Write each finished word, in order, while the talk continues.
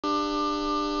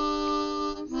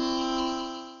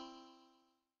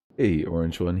Hey,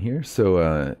 Orange One here.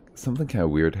 So, something kind of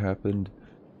weird happened.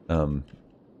 Um,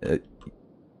 uh,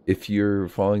 if you're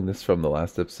following this from the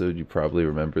last episode, you probably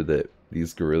remember that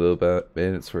these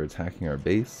bandits were attacking our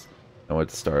base. I wanted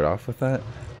to start off with that.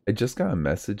 I just got a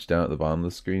message down at the bottom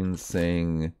of the screen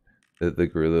saying that the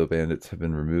guerrilla bandits have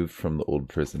been removed from the old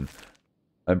prison.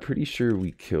 I'm pretty sure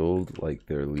we killed, like,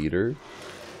 their leader.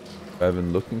 I've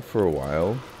been looking for a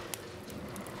while,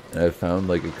 and I've found,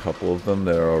 like, a couple of them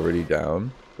that are already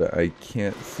down, but I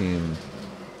can't seem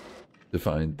to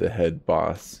find the head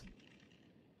boss.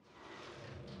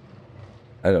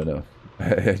 I don't know.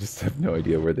 I just have no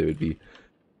idea where they would be.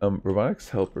 Robotics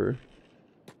helper.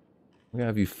 I'm gonna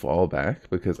have you fall back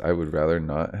because I would rather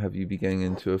not have you be getting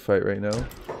into a fight right now.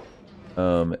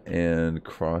 And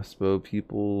crossbow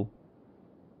people.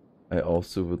 I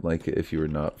also would like it if you were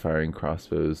not firing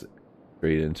crossbows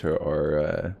straight into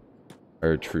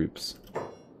our troops.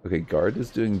 Okay, guard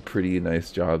is doing a pretty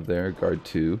nice job there. Guard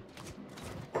 2.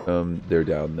 They're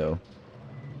down though.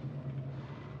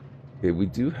 Okay, we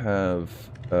do have,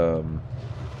 it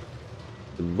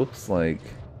looks like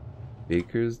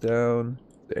Baker's down.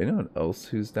 Is there anyone else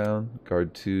who's down?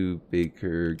 Guard 2,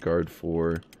 Baker, Guard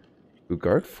 4. Ooh,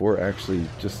 Guard 4 actually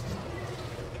just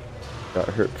got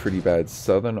hurt pretty bad.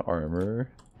 Southern Armor.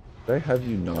 Did I have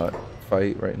you not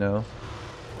fight right now?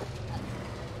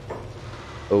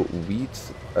 Oh,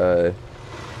 Wheat,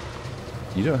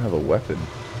 you don't have a weapon.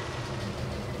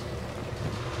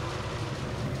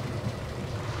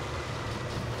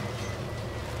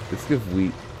 Let's give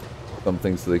Wheat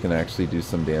something so they can actually do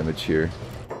some damage here.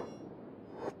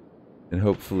 And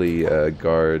hopefully,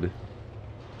 guard...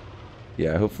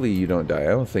 Yeah, hopefully you don't die.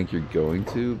 I don't think you're going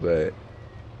to, but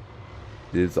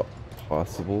it is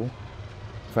possible.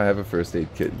 If I have a first aid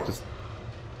kit, just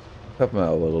help them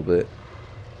out a little bit.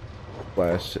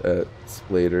 Flash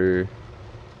Splater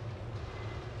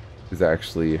is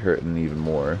actually hurting even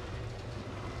more.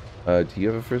 Do you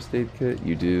have a first aid kit?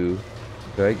 You do.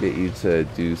 Could I get you to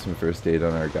do some first aid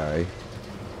on our guy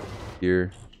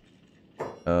here?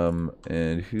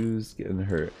 And who's getting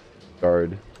hurt?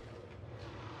 Guard.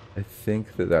 I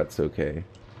think that that's okay.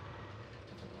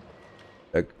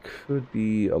 That could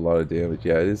be a lot of damage.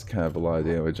 Yeah, it is kind of a lot of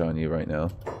damage on you right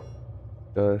now.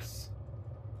 Gus.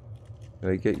 Can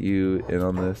I get you in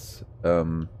on this?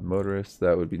 Motorist,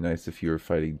 that would be nice if you were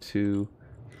fighting too.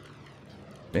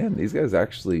 Man, these guys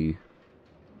actually...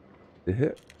 They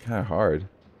hit kind of hard.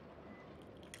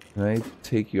 Can I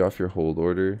take you off your hold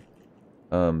order?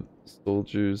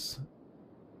 Soldiers,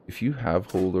 if you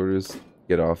have hold orders,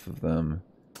 get off of them.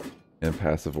 And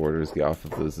passive orders, get off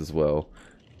of those as well.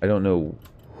 I don't know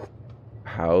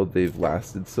how they've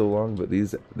lasted so long, but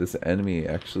this enemy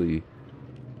actually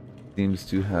seems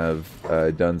to have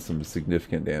done some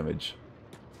significant damage.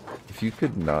 If you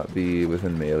could not be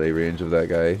within melee range of that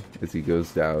guy as he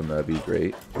goes down, that'd be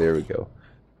great. There we go.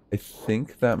 I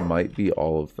think that might be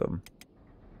all of them.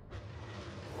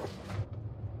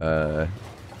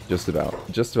 Just about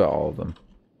all of them.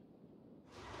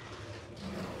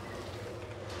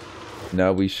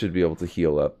 Now we should be able to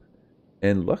heal up.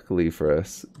 And luckily for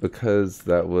us, because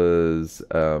that was,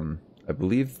 I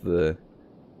believe the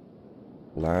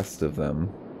last of them,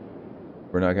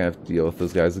 we're not gonna have to deal with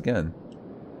those guys again.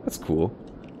 That's cool.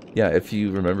 Yeah, if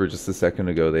you remember just a second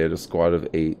ago, they had a squad of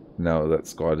 8. Now that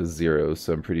squad is 0,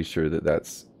 so I'm pretty sure that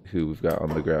that's who we've got on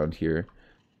the ground here.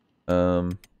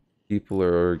 People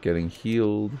are getting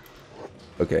healed.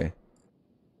 Okay.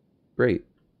 Great.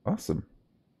 Awesome.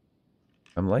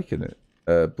 I'm liking it.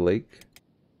 Blake,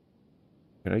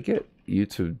 can I get you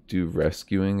to do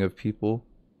rescuing of people?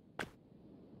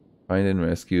 Find and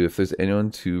rescue. If there's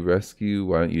anyone to rescue,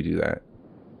 why don't you do that?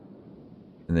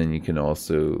 And then you can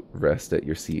also rest at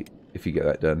your seat if you get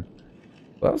that done.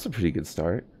 Well, that was a pretty good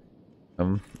start.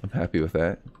 I'm happy with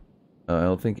that. I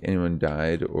don't think anyone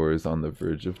died or is on the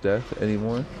verge of death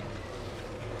anymore.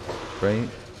 Right?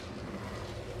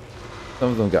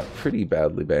 Some of them got pretty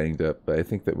badly banged up, but I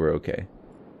think that we're okay.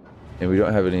 And we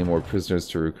don't have any more prisoners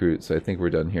to recruit, so I think we're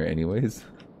done here anyways.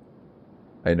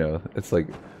 I know, it's like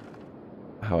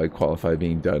how I qualify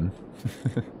being done.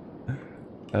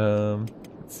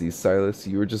 Let's see, Silas,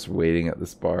 you were just waiting at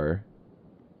this bar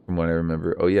from what I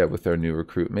remember. Oh yeah, with our new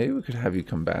recruit. Maybe we could have you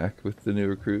come back with the new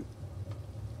recruit.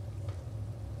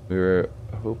 We were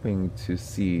hoping to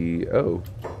see... Oh,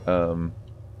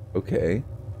 okay.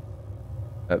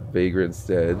 That vagrant's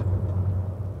dead.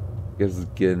 I guess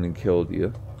Gin killed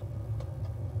you.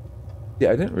 Yeah,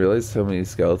 I didn't realize so many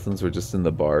skeletons were just in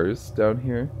the bars down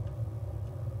here.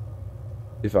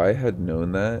 If I had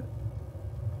known that,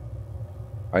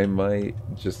 I might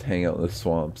just hang out in the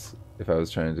swamps if I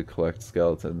was trying to collect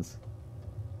skeletons.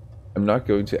 I'm not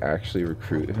going to actually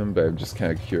recruit him, but I'm just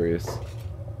kind of curious.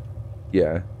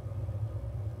 Yeah.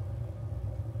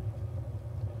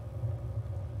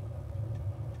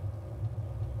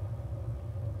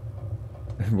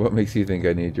 What makes you think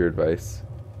I need your advice?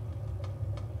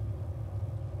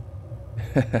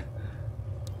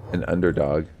 An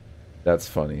underdog. That's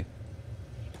funny.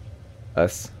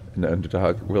 Us, an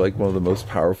underdog. We're like one of the most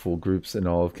powerful groups in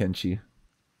all of Kenshi.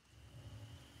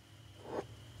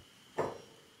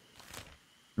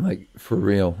 Like, for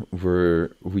real,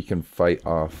 we can fight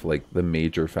off, like, the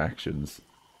major factions.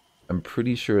 I'm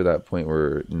pretty sure at that point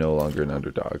we're no longer an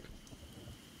underdog.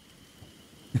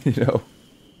 You know?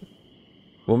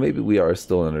 Well, maybe we are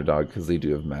still an underdog because they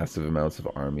do have massive amounts of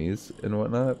armies and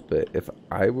whatnot, but if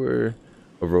I were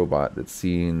a robot that's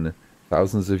seen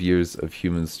thousands of years of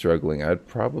humans struggling, I'd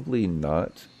probably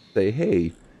not say,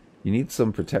 hey, you need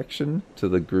some protection to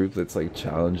the group that's like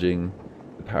challenging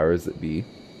the powers that be.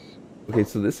 Okay,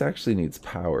 so this actually needs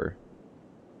power.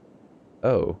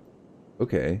 Oh,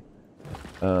 okay.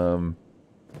 That's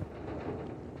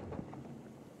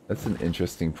an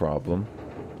interesting problem.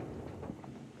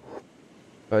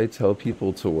 If I tell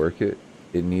people to work it,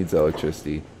 it needs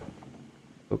electricity.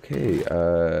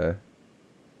 Okay,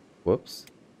 whoops.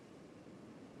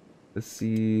 Let's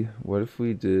see, what if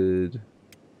we did...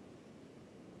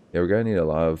 Yeah, we're gonna need a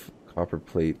lot of copper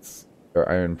plates, or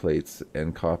iron plates,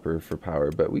 and copper for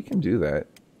power, but we can do that.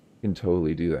 We can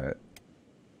totally do that.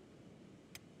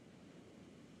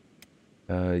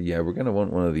 Yeah, we're gonna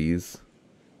want one of these.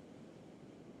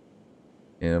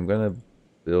 And I'm gonna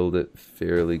build it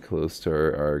fairly close to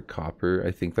our copper.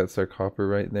 I think that's our copper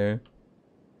right there.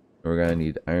 We're gonna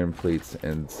need iron plates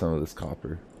and some of this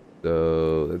copper.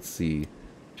 So, let's see.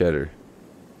 Cheddar.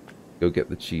 Go get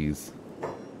the cheese.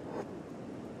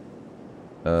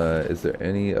 Is there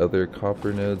any other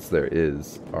copper nodes? There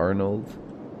is. Arnold,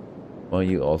 why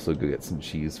don't you also go get some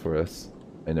cheese for us?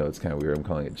 I know it's kind of weird I'm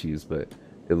calling it cheese, but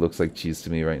it looks like cheese to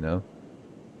me right now.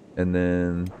 And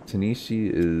then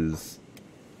Kenshi is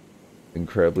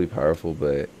incredibly powerful,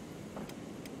 but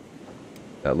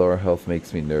that lower health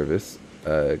makes me nervous.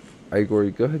 Igor,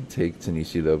 go ahead and take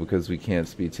Kenshi though, because we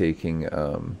can't be taking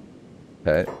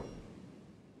Pet.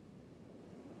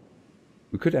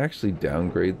 We could actually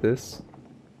downgrade this.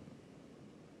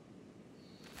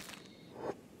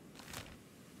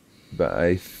 But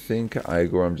I think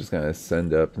Igor, I'm just gonna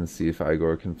send up and see if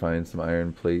Igor can find some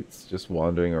iron plates just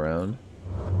wandering around.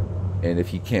 And if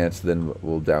he can't, then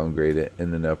we'll downgrade it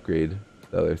and then upgrade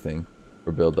the other thing.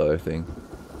 Or build the other thing.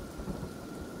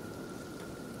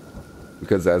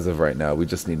 Because as of right now, we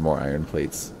just need more iron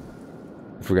plates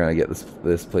if we're gonna get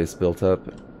this place built up.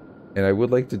 And I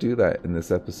would like to do that in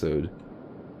this episode,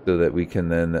 so that we can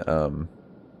then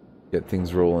get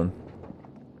things rolling.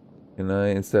 Can I,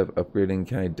 instead of upgrading,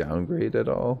 can I downgrade at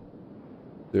all?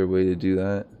 Is there a way to do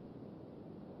that?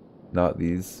 Not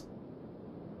these.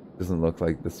 Doesn't look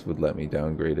like this would let me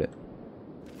downgrade it.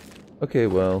 Okay,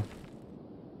 well,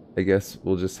 I guess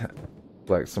we'll just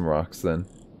collect some rocks then.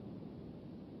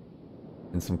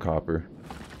 And some copper.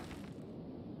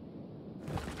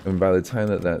 And by the time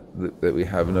that we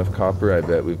have enough copper, I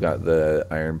bet we've got the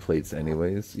iron plates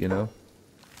anyways, you know?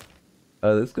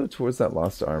 Let's go towards that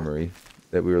lost armory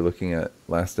that we were looking at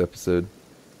last episode.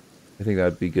 I think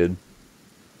that'd be good.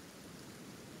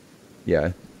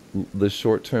 Yeah, the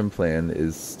short-term plan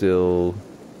is still...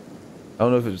 I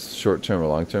don't know if it's short-term or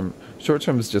long-term.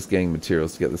 Short-term is just getting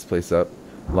materials to get this place up.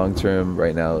 Long-term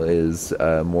right now is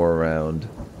more around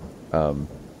going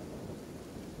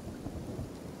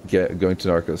to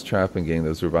Narco's Trap and getting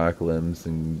those robotic limbs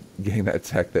and getting that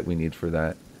tech that we need for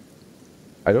that.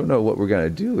 I don't know what we're gonna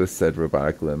do with said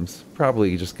robotic limbs.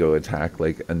 Probably just go attack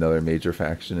like another major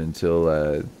faction until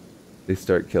they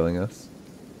start killing us.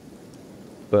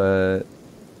 But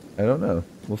I don't know.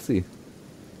 We'll see.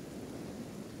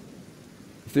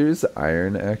 If there's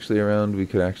iron actually around, we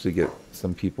could actually get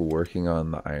some people working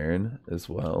on the iron as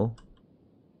well.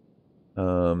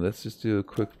 Let's just do a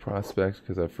quick prospect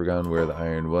because I've forgotten where the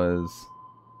iron was.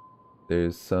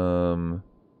 There's some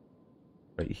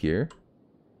right here.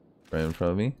 Right in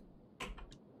front of me,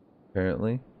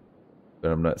 apparently, but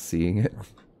I'm not seeing it.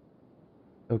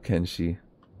 Oh, Kenshi.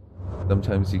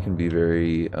 Sometimes you can be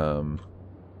very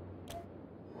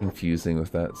confusing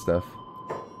with that stuff.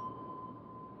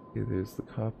 Okay, there's the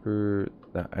copper.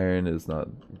 The iron is not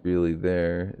really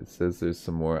there. It says there's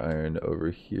some more iron over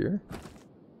here.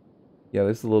 Yeah,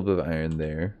 there's a little bit of iron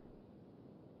there.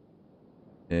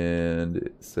 And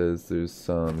it says there's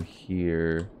some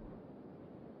here,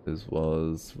 as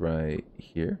well as right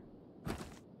here.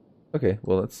 Okay,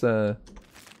 well let's we'll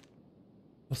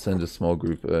send a small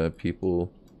group of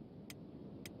people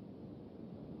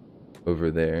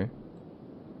over there.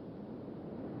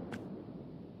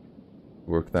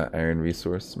 Work that iron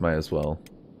resource. Might as well,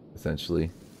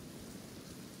 essentially.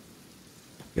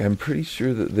 Yeah, I'm pretty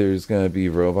sure that there's gonna be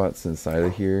robots inside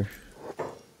of here.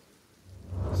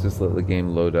 Let's just let the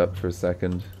game load up for a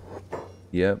second.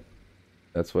 Yep.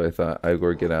 That's what I thought.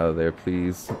 Igor, get out of there,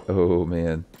 please. Oh,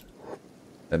 man.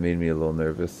 That made me a little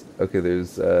nervous. Okay,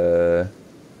 there's a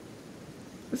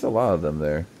lot of them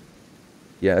there.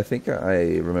 Yeah, I think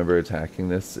I remember attacking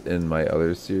this in my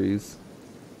other series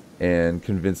and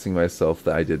convincing myself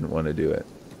that I didn't want to do it.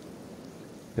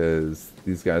 Because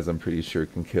these guys, I'm pretty sure,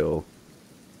 can kill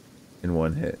in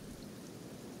one hit.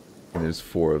 And there's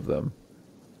 4 of them.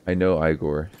 I know,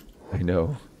 Igor. I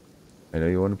know. I know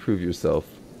you want to prove yourself.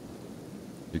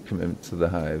 Your commitment to the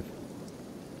hive.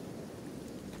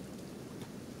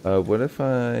 What if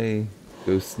I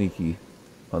go sneaky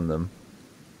on them?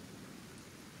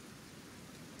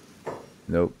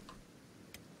 Nope.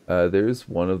 There's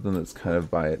one of them that's kind of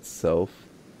by itself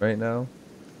right now.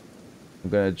 I'm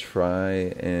gonna try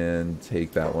and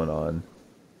take that one on.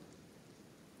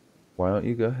 Why don't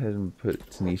you go ahead and put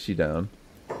Tanishi down?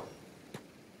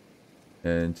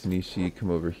 And Tanishi,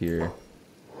 come over here.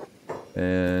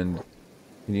 And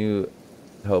can you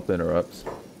help interrupt?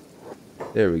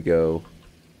 There we go.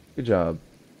 Good job.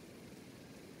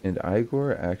 And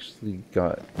Igor actually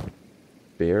got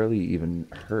barely even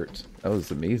hurt. That was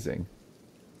amazing.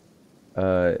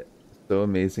 So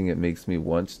amazing it makes me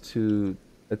want to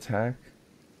attack.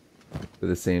 But at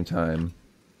the same time,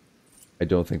 I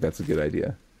don't think that's a good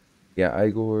idea. Yeah,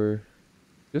 Igor,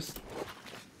 just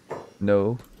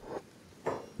no.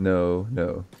 No,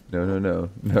 no, no, no, no,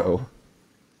 no.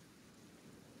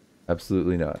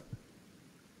 Absolutely not.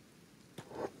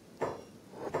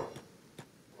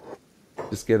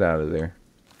 Just get out of there.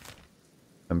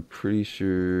 I'm pretty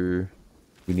sure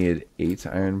we needed 8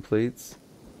 iron plates.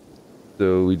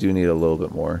 So we do need a little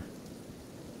bit more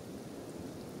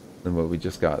than what we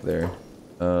just got there.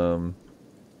 I'm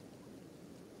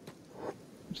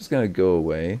just gonna go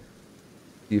away.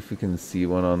 See if we can see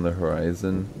one on the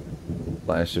horizon.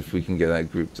 Slash if we can get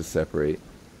that group to separate.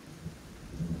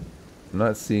 I'm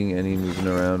not seeing any moving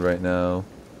around right now.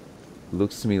 It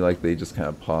looks to me like they just kind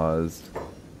of paused.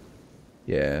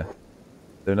 Yeah.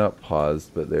 They're not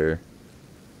paused, but they're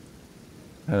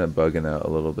kind of bugging out a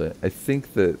little bit. I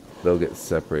think that they'll get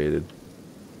separated.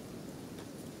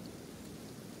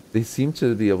 They seem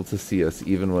to be able to see us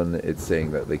even when it's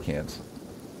saying that they can't.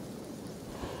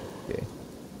 Okay.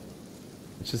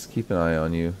 Let's just keep an eye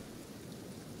on you.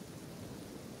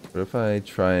 What if I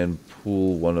try and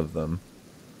pull one of them?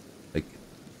 Like,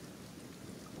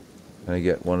 can I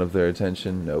get one of their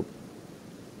attention? Nope.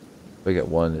 If I get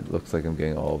one, it looks like I'm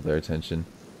getting all of their attention.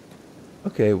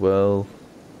 Okay, well,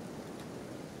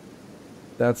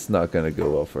 that's not going to go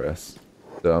well for us.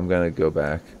 So I'm going to go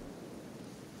back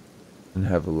and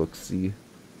have a look-see.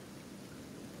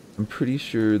 I'm pretty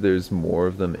sure there's more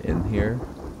of them in here.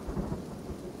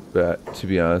 But to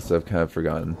be honest, I've kind of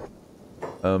forgotten.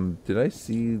 Did I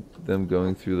see them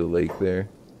going through the lake there?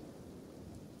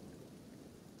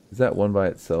 Is that one by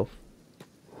itself?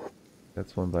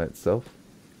 That's one by itself.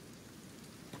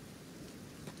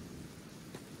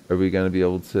 Are we going to be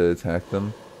able to attack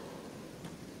them?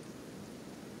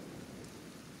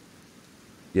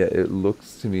 Yeah, it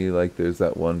looks to me like there's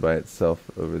that one by itself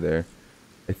over there.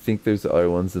 I think there's other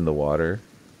ones in the water.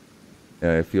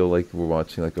 And I feel like we're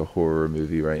watching like a horror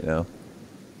movie right now.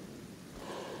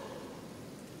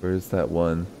 Where's that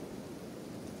one?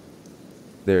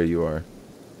 There you are.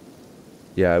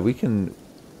 Yeah, we can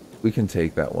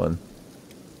take that one.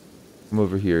 Come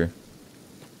over here.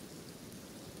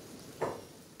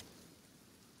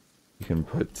 You can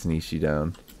put Tanishi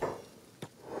down.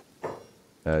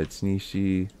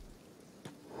 Tanishi.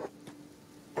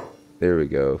 There we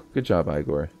go. Good job,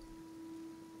 Igor.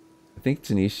 I think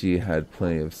Tanishi had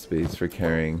plenty of space for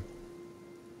carrying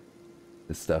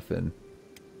the stuff in.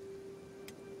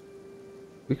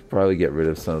 We could probably get rid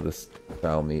of some of this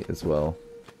foul meat as well.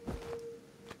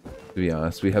 To be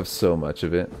honest, we have so much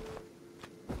of it.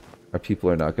 Our people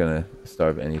are not gonna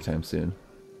starve anytime soon.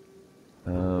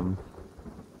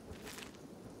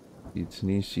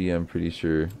 Tanishi, I'm pretty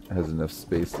sure, has enough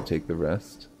space to take the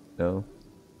rest. No?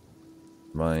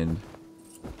 Mind.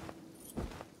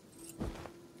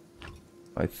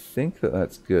 I think that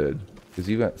that's good. Because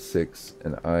you got 6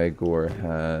 and Igor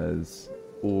has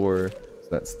 4. So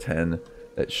that's 10.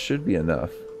 That should be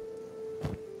enough.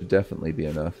 Should definitely be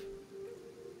enough.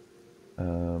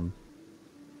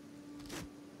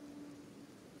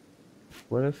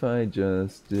 What if I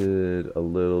just did a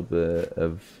little bit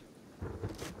of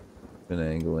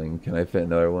finagling? Can I fit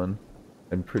another one?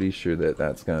 I'm pretty sure that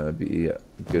that's gonna be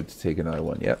good to take another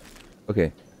one. Yep.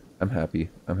 Okay. I'm happy.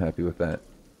 I'm happy with that.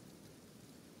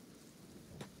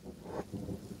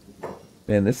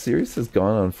 Man, this series has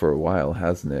gone on for a while,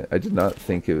 hasn't it? I did not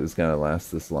think it was gonna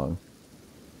last this long.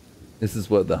 This is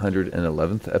what, the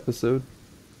 111th episode?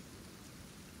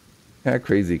 Kind of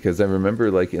crazy, because I remember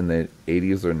like in the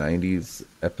 80s or 90s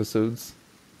episodes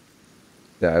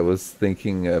that I was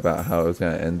thinking about how I was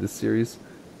going to end this series.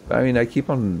 But, I mean, I keep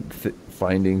on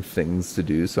finding things to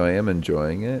do, so I am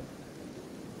enjoying it.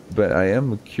 But I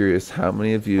am curious how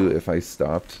many of you, if I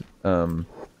stopped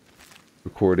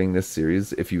recording this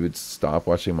series, if you would stop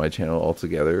watching my channel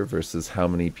altogether versus how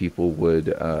many people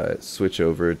would switch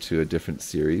over to a different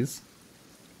series.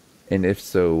 And if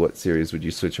so, what series would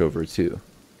you switch over to?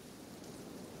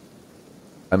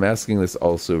 I'm asking this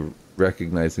also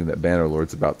recognizing that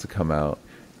Bannerlord's about to come out,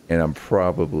 and I'm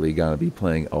probably gonna be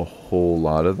playing a whole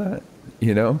lot of that,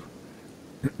 you know?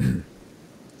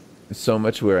 So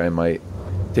much where I might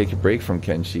take a break from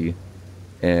Kenshi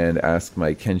and ask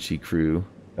my Kenshi crew,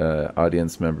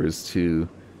 audience members, to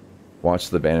watch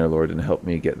the Bannerlord and help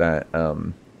me get that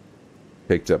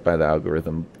picked up by the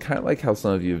algorithm. Kind of like how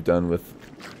some of you have done with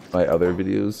my other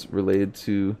videos related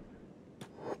to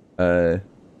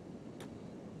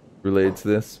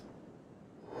this.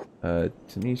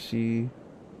 Tanishi,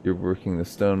 you're working the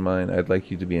stone mine. I'd like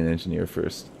you to be an engineer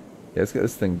first. Yeah, let's get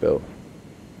this thing built.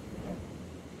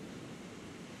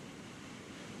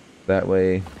 That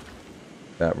way,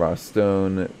 that raw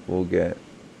stone will get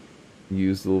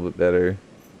used a little bit better.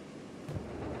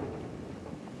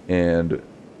 And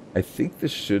I think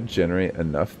this should generate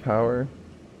enough power,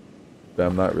 but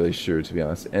I'm not really sure, to be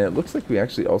honest. And it looks like we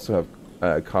actually also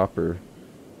have copper.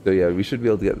 So yeah, we should be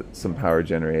able to get some power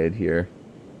generated here.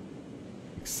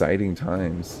 Exciting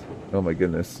times. Oh my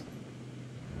goodness.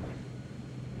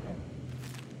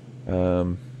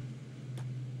 I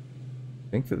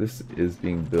think that this is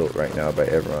being built right now by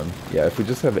everyone. Yeah, if we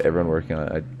just have everyone working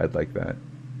on it, I'd like that.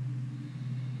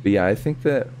 But yeah, I think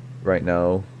that right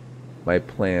now my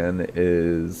plan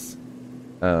is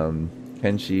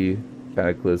Kenshi,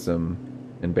 Cataclysm,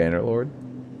 and Bannerlord.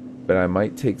 But I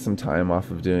might take some time off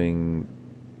of doing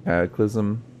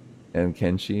Cataclysm and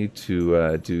Kenshi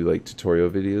to do like tutorial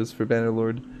videos for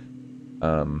Bannerlord.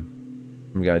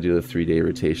 I'm gonna do a 3-day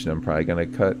rotation. I'm probably gonna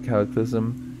cut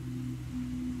Cataclysm.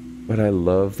 But I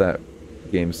love that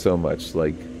game so much.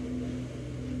 Like,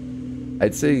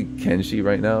 I'd say Kenshi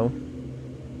right now,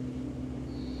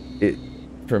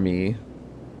 for me,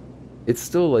 it's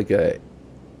still like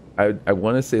I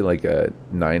want to say like a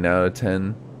 9 out of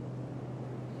 10,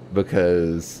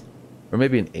 because, or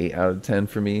maybe an 8 out of 10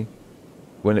 for me.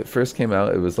 When it first came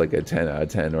out, it was like a 10 out of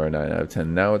 10 or a 9 out of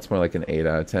 10. Now it's more like an 8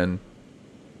 out of 10.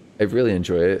 I really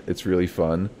enjoy it. It's really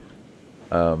fun.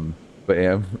 But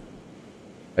yeah,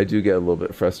 I do get a little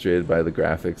bit frustrated by the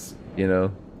graphics, you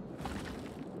know.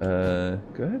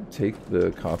 Go ahead and take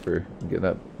the copper and get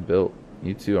that built.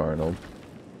 You too, Arnold.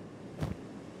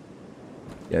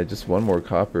 Yeah, just one more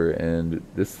copper and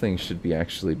this thing should be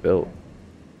actually built.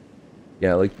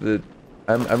 Yeah, like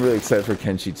I'm really excited for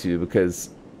Kenshi too,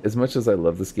 because as much as I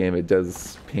love this game, it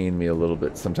does pain me a little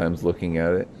bit sometimes looking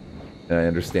at it. And I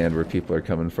understand where people are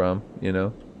coming from, you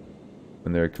know,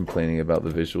 when they're complaining about the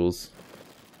visuals.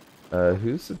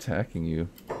 Who's attacking you?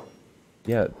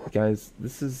 Yeah, guys,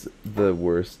 this is the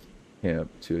worst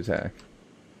camp to attack.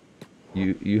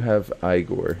 You have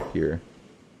Igor here.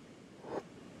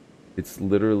 It's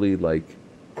literally like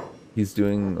he's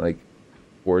doing like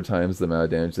 4 times the amount of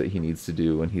damage that he needs to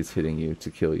do when he's hitting you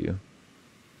to kill you.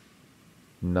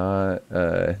 Not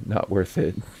worth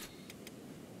it.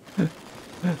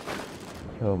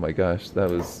 Oh my gosh, that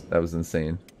was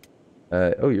insane.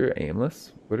 Oh, you're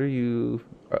aimless? What are you?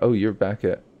 Oh, you're back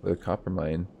at the copper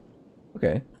mine.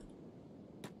 Okay.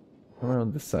 Come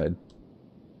around this side.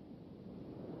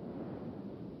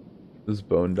 Those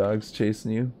bone dogs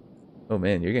chasing you? Oh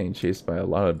man, you're getting chased by a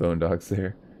lot of bone dogs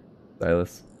there,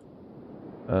 Silas.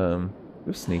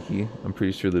 They're sneaky. I'm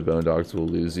pretty sure the bone dogs will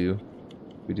lose you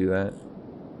if we do that.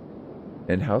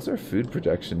 And how's our food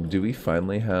production? Do we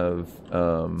finally have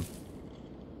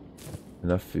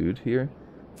enough food here?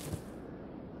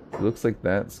 It looks like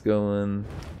that's going.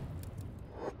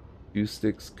 Juice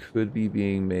sticks could be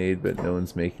being made, but no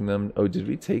one's making them. Oh, did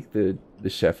we take the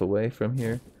chef away from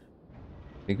here?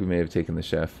 I think we may have taken the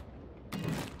chef.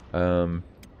 Okay.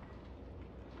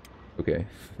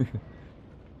 I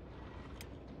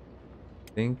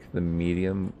think the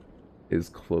medium is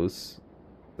close.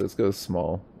 Let's go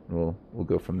small. We'll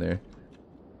go from there.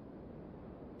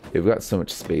 We've got so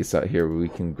much space out here where we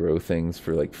can grow things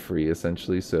for like free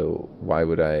essentially, so why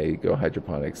would I go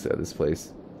hydroponics at this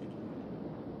place?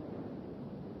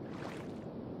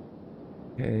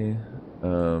 Okay,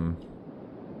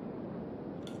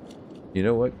 you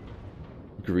know what?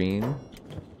 Green.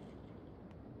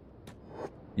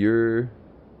 You're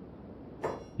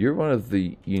one of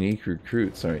the unique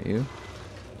recruits, aren't you?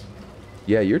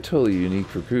 Yeah, you're totally a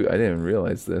unique recruit. I didn't even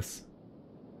realize this.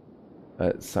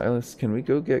 Silas, can we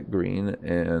go get Green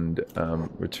and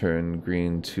return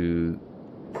Green to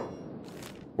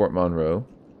Fort Monroe?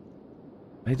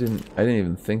 I didn't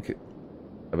even think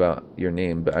about your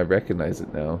name, but I recognize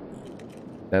it now.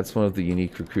 That's one of the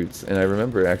unique recruits, and I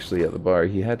remember actually at the bar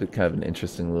he had kind of an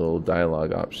interesting little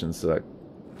dialogue option, so that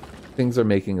things are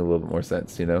making a little bit more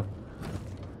sense, you know?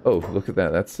 Oh, look at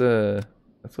that. That's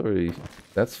already,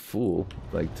 that's full,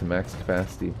 like to max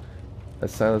capacity.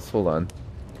 Silas, hold on.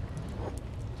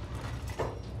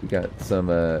 We got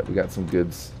some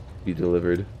goods to be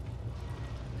delivered.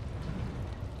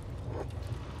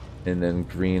 And then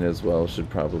Green as well should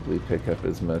probably pick up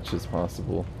as much as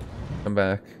possible. Come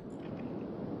back.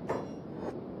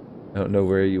 I don't know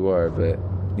where you are, but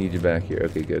need you back here.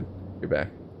 Okay, good. You're back.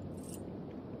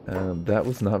 That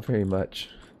was not very much.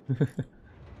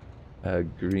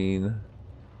 Green.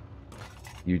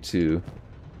 You too.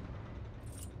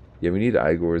 Yeah, we need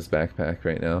Igor's backpack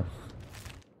right now.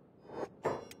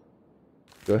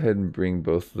 Go ahead and bring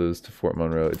both of those to Fort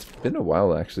Monroe. It's been a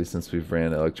while actually since we've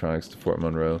ran electronics to Fort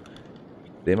Monroe.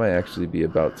 They might actually be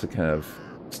about to kind of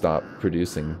stop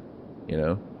producing, you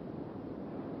know?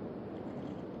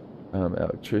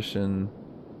 Electrician.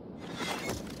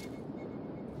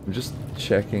 I'm just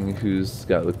checking who's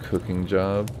got the cooking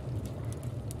job.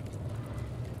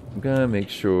 I'm gonna make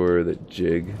sure that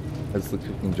Jig has the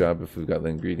cooking job if we've got the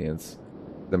ingredients.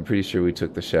 I'm pretty sure we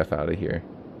took the chef out of here.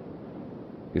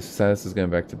 Okay, so Silas is going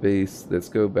back to base. Let's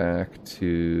go back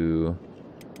to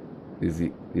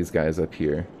these guys up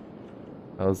here.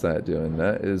 How's that doing?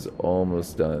 That is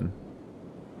almost done.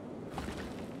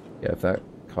 Yeah, if that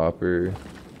copper...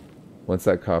 Once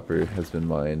that copper has been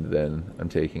mined, then I'm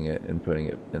taking it and putting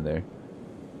it in there.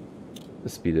 To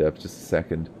speed it up just a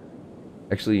second.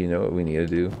 Actually, you know what we need to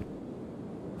do?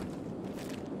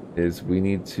 Is we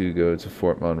need to go to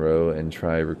Fort Monroe and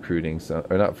try recruiting some...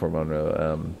 Or not Fort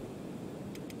Monroe,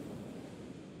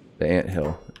 the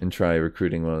Anthill, and try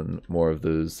recruiting one more of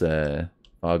those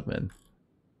augmen.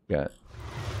 Got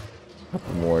a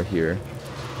couple more here.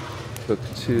 Cook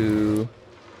 2.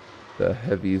 The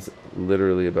heavy's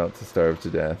literally about to starve to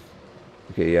death.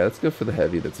 Okay, yeah, let's go for the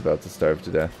heavy that's about to starve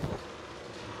to death.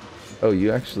 Oh,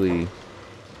 you actually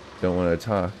don't want to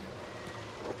talk.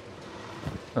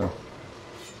 Huh.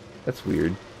 That's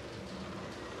weird.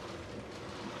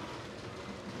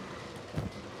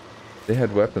 They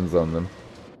had weapons on them.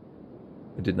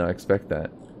 I did not expect that.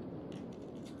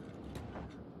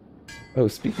 Oh,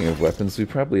 speaking of weapons, we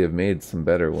probably have made some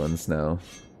better ones now.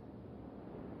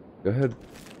 Go ahead.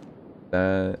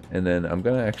 That, and then I'm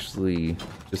gonna actually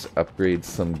just upgrade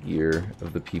some gear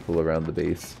of the people around the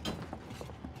base.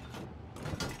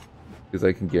 Because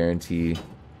I can guarantee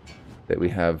that we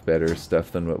have better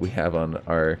stuff than what we have on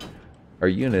our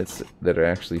units that are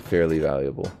actually fairly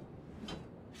valuable.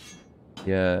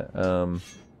 Yeah,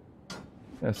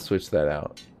 let's switch that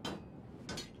out.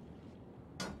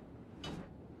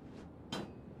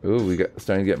 Ooh, we got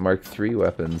starting to get Mark III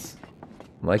weapons.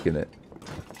 I'm liking it.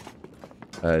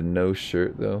 No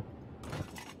shirt though.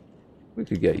 We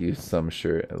could get you some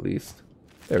shirt at least.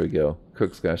 There we go.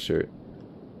 Cook's got shirt.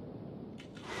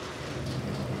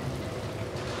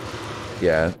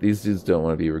 Yeah, these dudes don't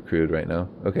want to be recruited right now.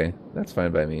 Okay, that's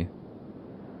fine by me.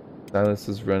 Silas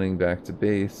is running back to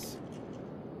base.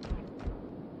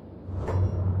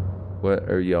 What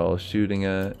are y'all shooting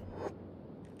at?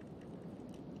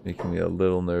 Making me a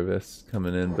little nervous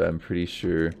coming in, but I'm pretty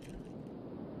sure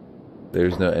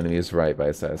there's no enemies right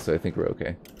by Silas, so I think we're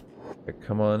okay. Okay,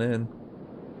 come on in.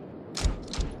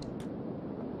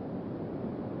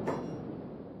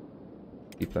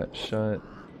 Keep that shut.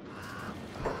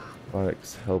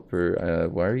 Robotics helper.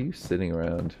 Why are you sitting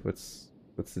around? What's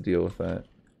the deal with that?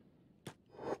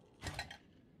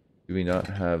 Do we not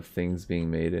have things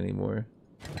being made anymore?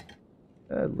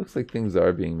 It looks like things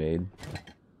are being made.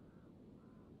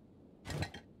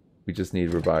 We just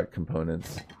need robotic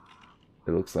components.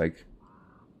 It looks like.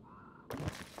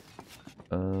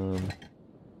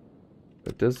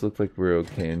 It does look like we're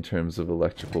okay in terms of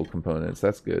electrical components.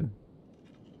 That's good.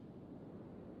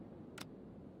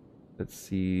 Let's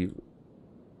see.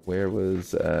 Where was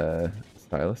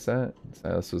Silas at?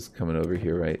 Silas was coming over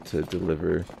here, right, to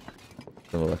deliver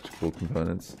some electrical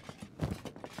components.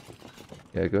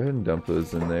 Yeah, go ahead and dump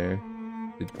those in there.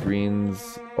 Did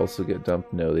greens also get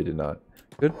dumped? No, they did not.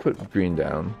 Could put green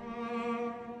down.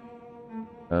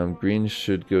 Green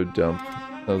should go dump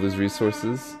some of those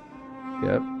resources.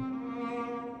 Yep.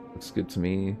 Looks good to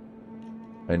me.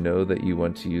 I know that you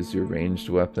want to use your ranged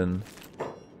weapon,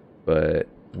 but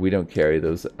we don't carry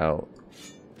those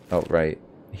outright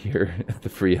here at the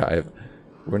Free Hive.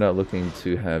 We're not looking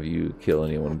to have you kill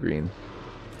anyone green.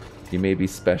 You may be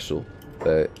special,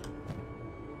 but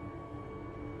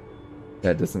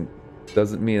that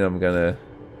doesn't mean I'm gonna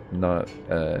not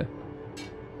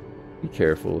be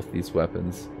careful with these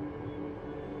weapons.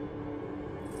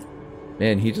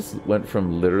 Man, he just went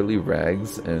from literally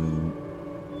rags and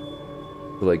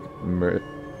to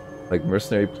like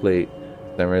mercenary plate,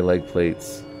 samurai leg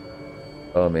plates.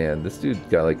 Oh man, this dude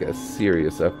got like a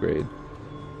serious upgrade.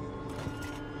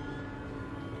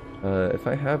 If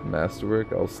I have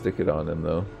masterwork, I'll stick it on him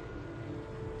though.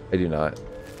 I do not.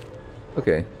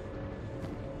 Okay.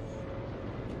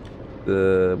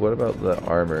 What about the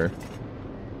armor?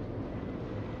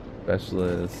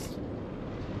 Specialist.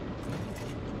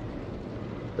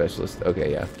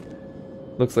 Okay, yeah.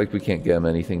 Looks like we can't get him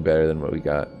anything better than what we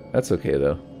got. That's okay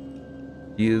though.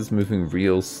 He is moving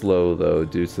real slow though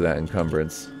due to that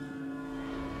encumbrance.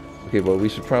 Okay, well we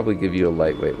should probably give you a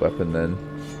lightweight weapon then.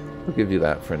 We'll give you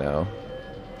that for now.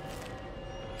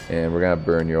 And we're gonna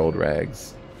burn your old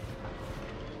rags.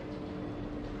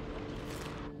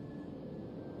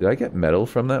 Did I get metal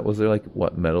from that? Was there like,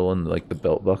 what, metal in like the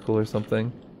belt buckle or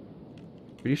something?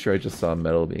 Pretty sure I just saw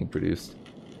metal being produced.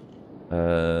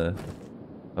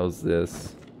 How's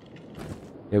this?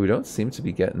 Yeah, we don't seem to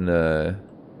be getting a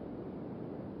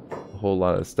whole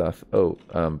lot of stuff. Oh,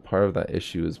 part of that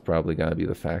issue is probably gonna be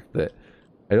the fact that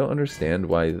I don't understand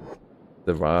why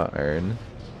the raw iron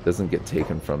doesn't get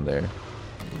taken from there.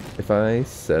 If I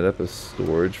set up a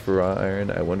storage for raw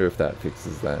iron, I wonder if that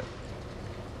fixes that.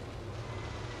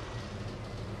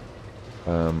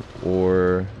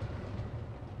 Or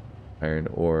iron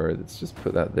ore, let's just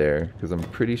put that there, because I'm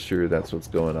pretty sure that's what's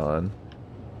going on.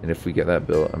 And if we get that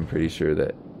built, I'm pretty sure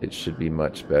that it should be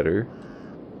much better.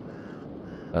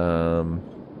 For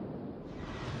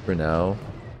now,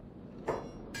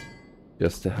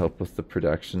 just to help with the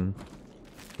production,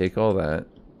 take all that.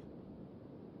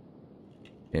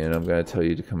 And I'm going to tell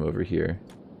you to come over here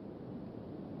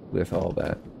with all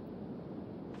that.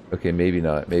 Okay, maybe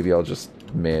not. Maybe I'll just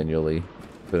manually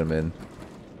put them in.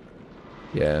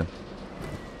 Yeah.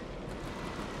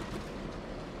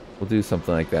 We'll do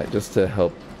something like that just to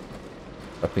help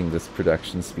upping this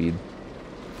production speed.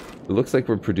 It looks like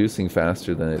we're producing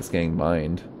faster than it's getting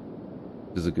mined,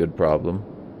 which is a good problem.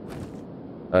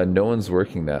 No one's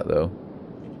working that though.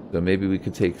 So maybe we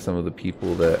could take some of the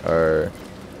people that are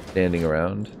standing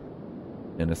around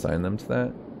and assign them to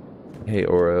that. Hey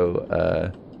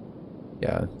Oro,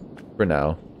 yeah, for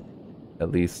now.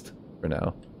 At least for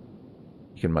now.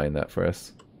 You can mine that for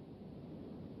us.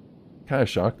 Kind of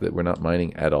shocked that we're not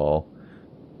mining at all.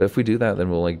 But if we do that, then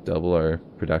we'll like double our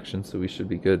production, so we should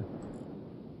be good.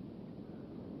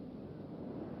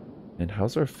 And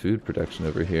how's our food production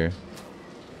over here?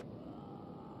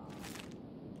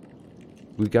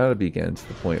 We gotta be getting to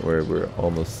the point where we're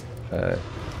almost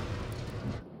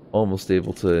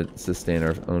able to sustain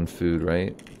our own food,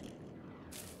 right?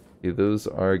 Okay, those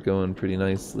are going pretty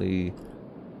nicely.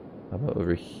 How about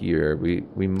over here?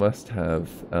 We must have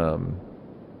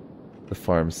the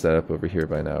farm set up over here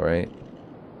by now, right?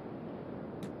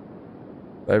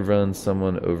 If I run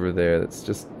someone over there, let's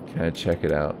just kind of check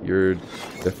it out. You're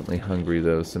definitely hungry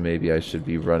though, so maybe I should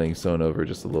be running someone over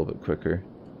just a little bit quicker.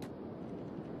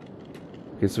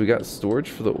 Okay, so we got storage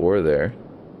for the ore there.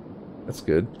 That's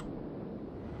good.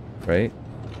 Right?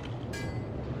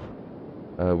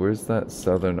 Where's that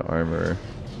southern armor?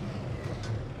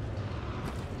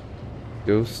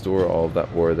 Go store all of that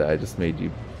ore that I just made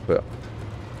you put.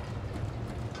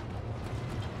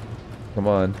 Come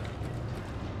on.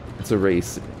 It's a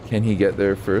race. Can he get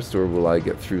there first, or will I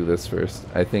get through this first?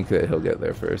 I think that he'll get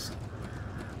there first.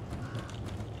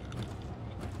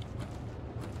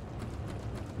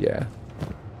 Yeah.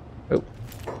 Oh.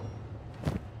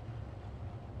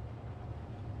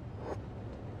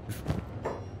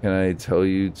 Can I tell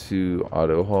you to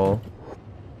auto haul?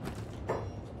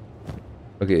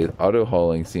 Okay, auto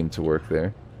hauling seemed to work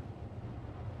there.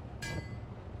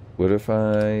 What if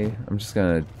I'm just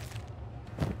gonna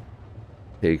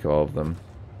take all of them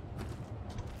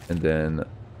and then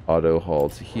auto haul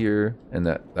to here, and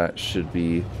that should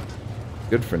be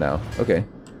good for now. Okay,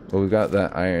 well, we got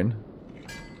that iron.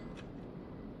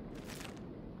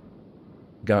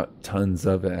 Got tons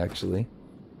of it actually.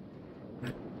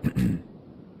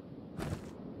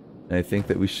 And I think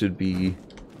that we should be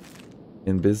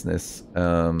in business.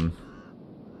 Hold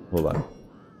on.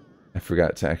 I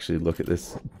forgot to actually look at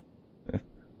this.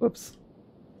 Whoops.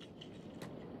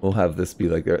 We'll have this be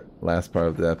like our last part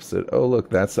of the episode. Oh, look,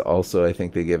 that's also, I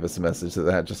think they gave us a message that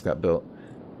that just got built.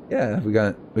 Yeah, we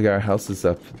got our houses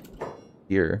up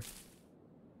here.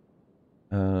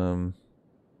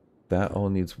 That all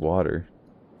needs water.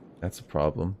 That's a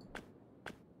problem.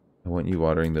 I want you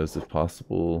watering those if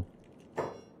possible.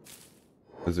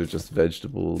 Those are just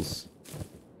vegetables.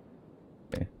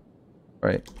 Okay.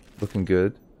 Alright, looking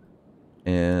good.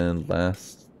 And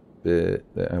last bit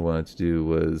that I wanted to do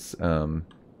was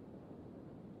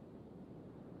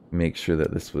make sure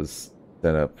that this was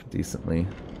set up decently.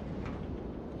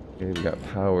 Okay, we got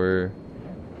power.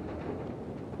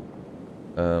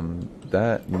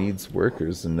 That needs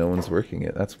workers and no one's working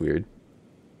it. That's weird.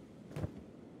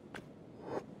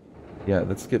 Yeah,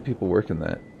 let's get people working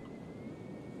that.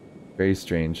 Very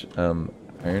strange.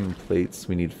 Iron plates,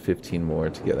 we need 15 more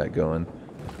to get that going.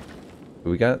 But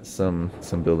we got some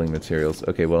building materials.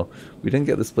 Okay, well, we didn't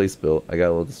get this place built. I got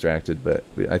a little distracted, but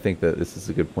I think that this is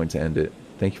a good point to end it.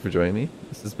 Thank you for joining me.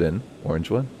 This has been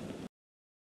Orange One.